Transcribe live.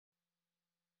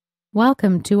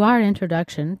Welcome to our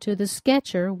introduction to the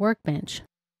Sketcher Workbench.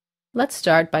 Let's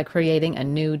start by creating a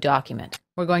new document.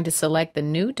 We're going to select the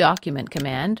New Document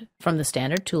command from the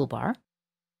standard toolbar.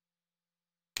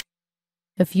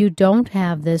 If you don't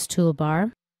have this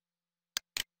toolbar,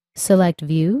 select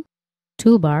View,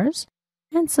 Toolbars,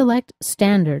 and select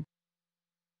Standard.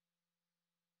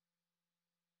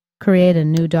 Create a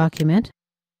new document.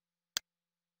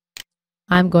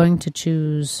 I'm going to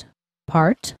choose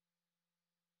Part.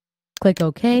 Click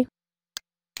OK.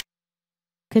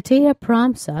 CATIA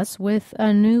prompts us with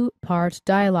a new part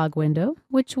dialog window,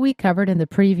 which we covered in the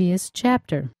previous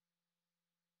chapter.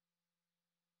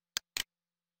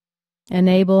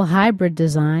 Enable Hybrid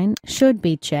Design should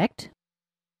be checked,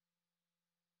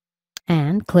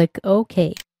 and click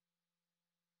OK.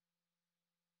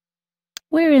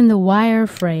 We're in the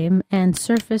Wireframe and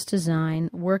Surface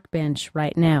Design workbench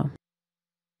right now.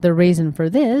 The reason for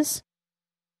this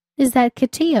is that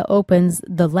CATIA opens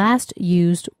the last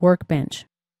used workbench.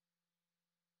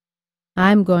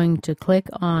 I'm going to click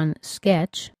on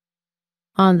Sketch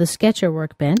on the Sketcher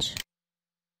workbench.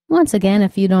 Once again,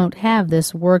 if you don't have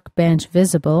this workbench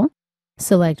visible,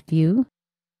 select View,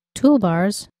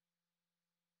 Toolbars,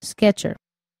 Sketcher.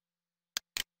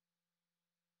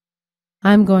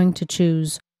 I'm going to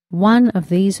choose one of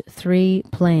these three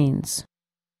planes,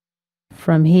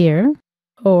 from here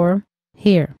or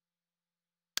here.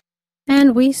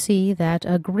 And we see that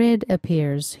a grid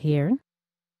appears here.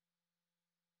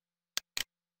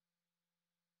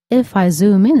 If I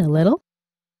zoom in a little,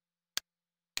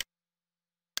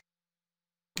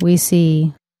 we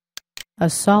see a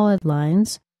solid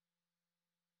lines,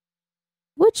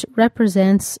 which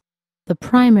represents the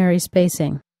primary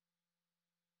spacing.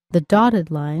 The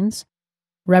dotted lines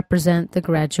represent the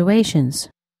graduations.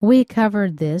 We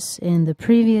covered this in the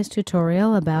previous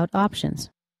tutorial about options.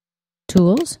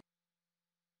 Tools,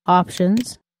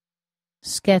 Options,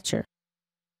 Sketcher.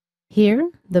 Here,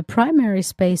 the primary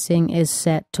spacing is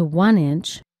set to 1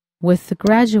 inch, with the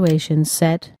graduation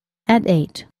set at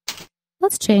 8.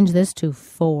 Let's change this to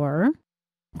 4.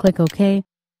 Click OK.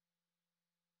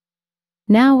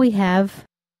 Now we have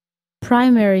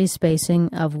primary spacing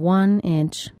of 1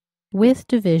 inch with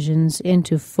divisions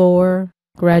into 4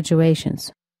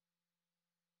 graduations.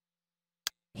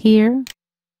 Here,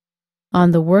 on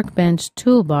the Workbench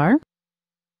toolbar,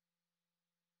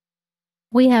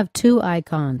 we have two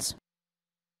icons.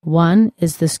 One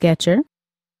is the Sketcher,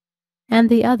 and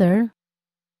the other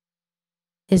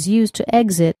is used to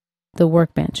exit the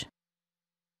workbench.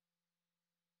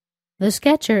 The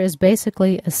Sketcher is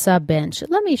basically a sub-bench.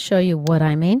 Let me show you what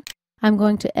I mean. I'm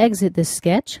going to exit this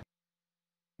sketch.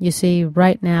 You see,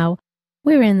 right now,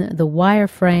 we're in the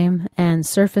Wireframe and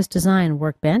Surface Design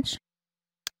workbench.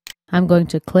 I'm going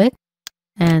to click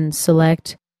and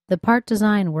select the Part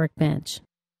Design workbench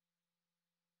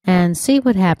and see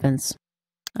what happens.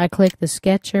 I click the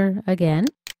Sketcher again,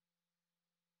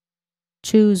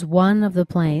 choose one of the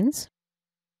planes.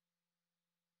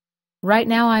 Right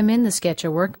now I'm in the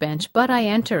Sketcher workbench, but I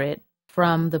enter it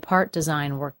from the Part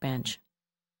Design workbench.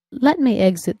 Let me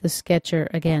exit the Sketcher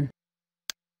again.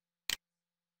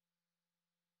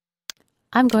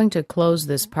 I'm going to close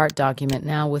this part document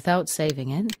now without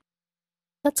saving it.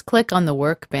 Let's click on the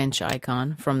Workbench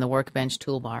icon from the Workbench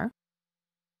toolbar,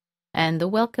 and the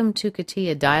Welcome to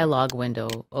CATIA dialog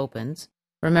window opens.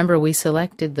 Remember, we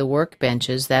selected the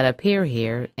workbenches that appear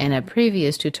here in a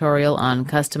previous tutorial on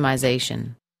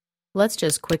customization. Let's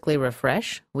just quickly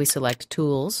refresh. We select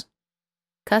Tools,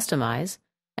 Customize,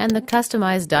 and the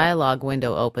Customize dialog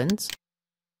window opens.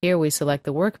 Here we select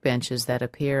the workbenches that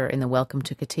appear in the Welcome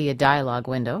to CATIA dialog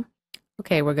window.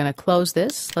 Okay, we're going to close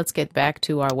this. Let's get back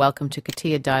to our Welcome to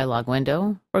CATIA dialog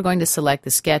window. We're going to select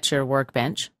the Sketcher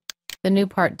workbench. The New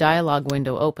Part dialog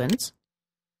window opens.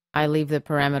 I leave the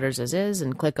parameters as is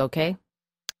and click OK.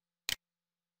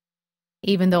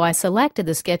 Even though I selected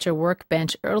the Sketcher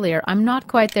workbench earlier, I'm not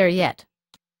quite there yet.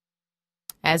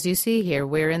 As you see here,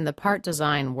 we're in the Part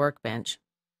Design workbench,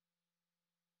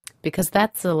 because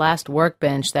that's the last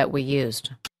workbench that we used.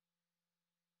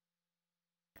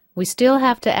 We still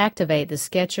have to activate the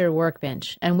Sketcher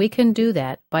workbench, and we can do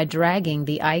that by dragging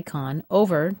the icon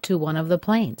over to one of the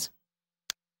planes.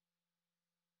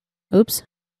 Oops.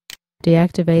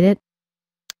 Deactivate it,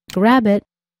 grab it,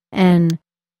 and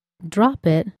drop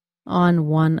it on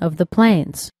one of the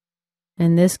planes.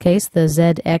 In this case, the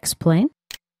ZX plane.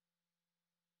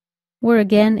 We're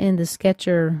again in the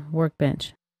Sketcher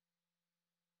workbench.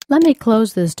 Let me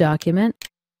close this document.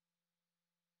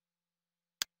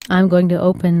 I'm going to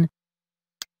open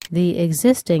the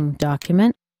existing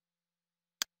document,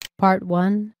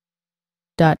 part1.cat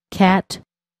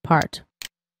part.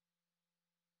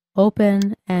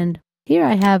 open, and here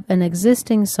I have an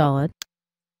existing solid.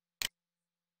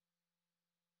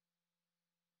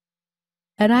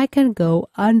 And I can go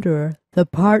under the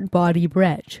part body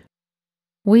branch.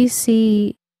 We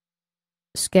see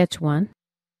sketch 1.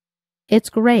 It's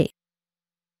great.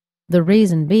 The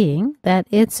reason being that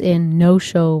it's in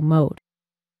no-show mode.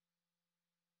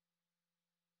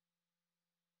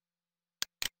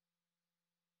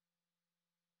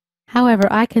 However,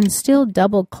 I can still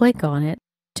double-click on it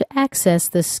to access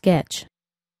the sketch.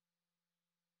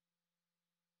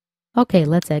 Okay,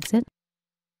 let's exit.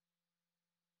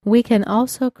 We can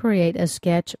also create a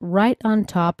sketch right on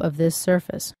top of this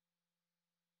surface.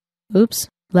 Oops,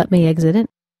 let me exit it.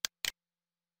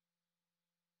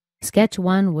 Sketch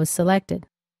 1 was selected.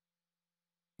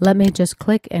 Let me just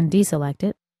click and deselect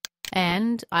it.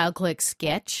 And I'll click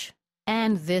Sketch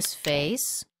and this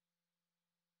face.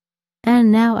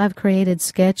 And now I've created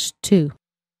sketch 2.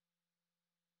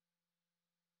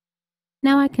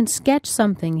 Now I can sketch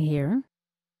something here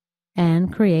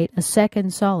and create a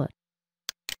second solid.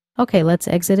 Okay, let's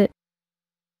exit it.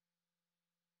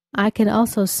 I can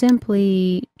also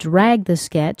simply drag the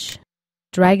sketch,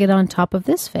 drag it on top of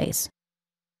this face,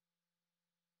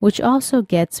 which also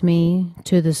gets me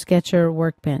to the Sketcher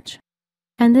workbench.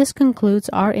 And this concludes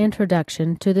our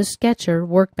introduction to the Sketcher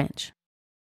workbench.